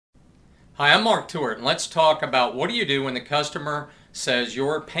Hi, I'm Mark Tewart, and let's talk about what do you do when the customer says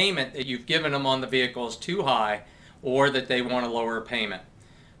your payment that you've given them on the vehicle is too high or that they want a lower payment.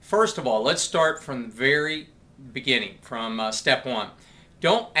 First of all, let's start from the very beginning, from step one.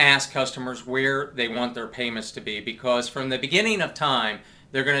 Don't ask customers where they want their payments to be, because from the beginning of time,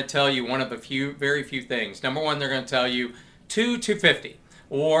 they're going to tell you one of very few things. Number one, they're going to tell you $250,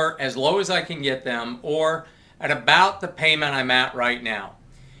 or as low as I can get them, or at about the payment I'm at right now.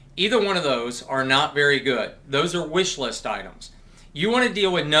 Either one of those are not very good. Those are wish list items. You want to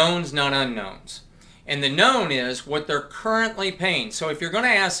deal with knowns, not unknowns. And the known is what they're currently paying. So if you're going to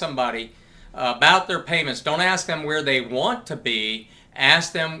ask somebody about their payments, don't ask them where they want to be.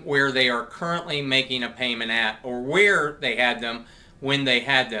 Ask them where they are currently making a payment at, or where they had them when they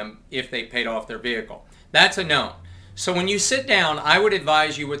had them, if they paid off their vehicle. That's a known. So when you sit down, I would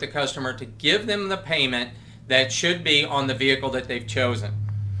advise you with the customer to give them the payment that should be on the vehicle that they've chosen.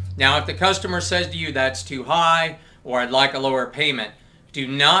 Now, if the customer says to you that's too high, or I'd like a lower payment, do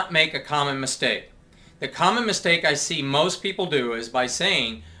not make a common mistake. The common mistake I see most people do is by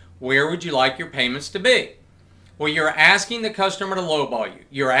saying, where would you like your payments to be? Well, you're asking the customer to lowball you.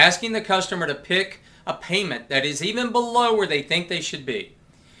 You're asking the customer to pick a payment that is even below where they think they should be.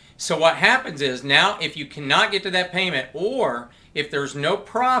 So what happens is, now if you cannot get to that payment, or if there's no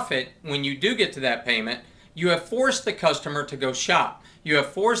profit when you do get to that payment, you have forced the customer to go shop. You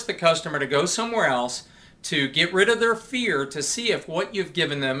have forced the customer to go somewhere else to get rid of their fear, to see if what you've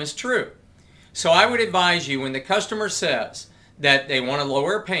given them is true. So I would advise you, when the customer says that they want a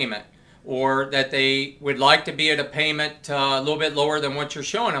lower payment, or that they would like to be at a payment a little bit lower than what you're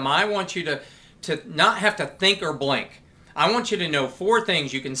showing them, I want you to not have to think or blink. I want you to know 4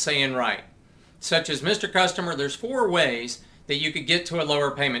 things you can say and write, such as, Mr. Customer, there's 4 ways that you could get to a lower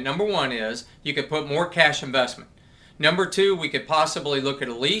payment. Number 1 is you could put more cash investment. Number 2, we could possibly look at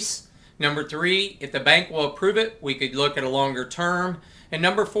a lease. Number 3, if the bank will approve it, we could look at a longer term. And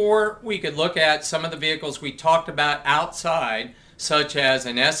number 4, we could look at some of the vehicles we talked about outside, such as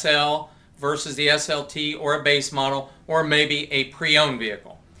an SL versus the SLT, or a base model, or maybe a pre-owned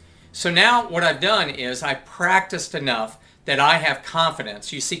vehicle. So now what I've done is I practiced enough that I have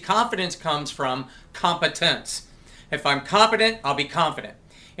confidence. You see, confidence comes from competence. If I'm competent, I'll be confident.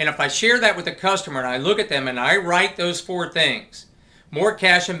 And if I share that with the customer and I look at them and I write those 4 things, more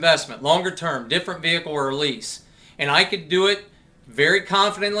cash investment, longer term, different vehicle or lease, and I could do it very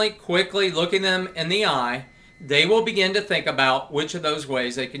confidently, quickly, looking them in the eye, they will begin to think about which of those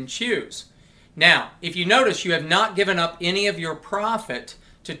ways they can choose. Now, if you notice, you have not given up any of your profit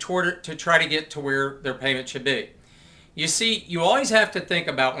to try to get to where their payment should be. You see, you always have to think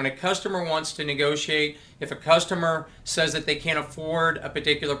about, when a customer wants to negotiate, if a customer says that they can't afford a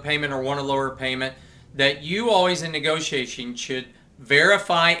particular payment or want a lower payment, that you always in negotiation should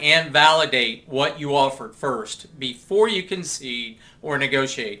verify and validate what you offered first before you concede or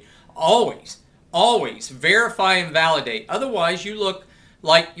negotiate. Always verify and validate. Otherwise, you look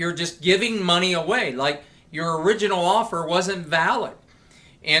like you're just giving money away, like your original offer wasn't valid.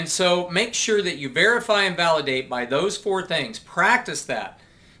 And so make sure that you verify and validate by those 4 things. Practice that,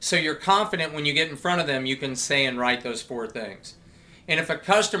 so you're confident when you get in front of them, you can say and write those 4 things. And if a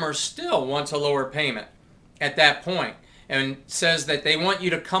customer still wants a lower payment at that point and says that they want you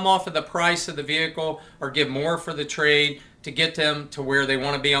to come off of the price of the vehicle or give more for the trade to get them to where they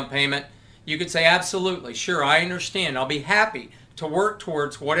want to be on payment, you could say, absolutely, sure, I understand. I'll be happy to work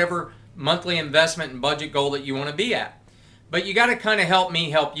towards whatever monthly investment and budget goal that you want to be at. But you got to kind of help me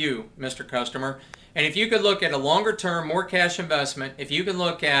help you, Mr. Customer. And if you could look at a longer term, more cash investment, if you could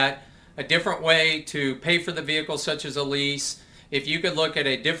look at a different way to pay for the vehicle, such as a lease, if you could look at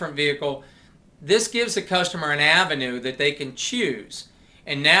a different vehicle, this gives the customer an avenue that they can choose.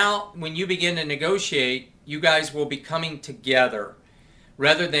 And now when you begin to negotiate, you guys will be coming together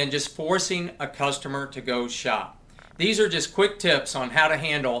rather than just forcing a customer to go shop. These are just quick tips on how to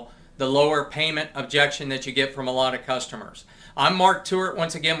handle the lower payment objection that you get from a lot of customers. I'm Mark Tewart,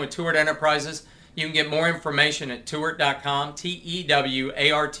 once again with Tewart Enterprises. You can get more information at tewart.com,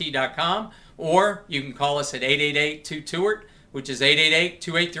 TEWART.com, or you can call us at 888-2TEWART, which is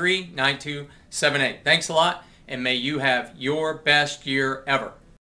 888-283-9278. Thanks a lot, and may you have your best year ever.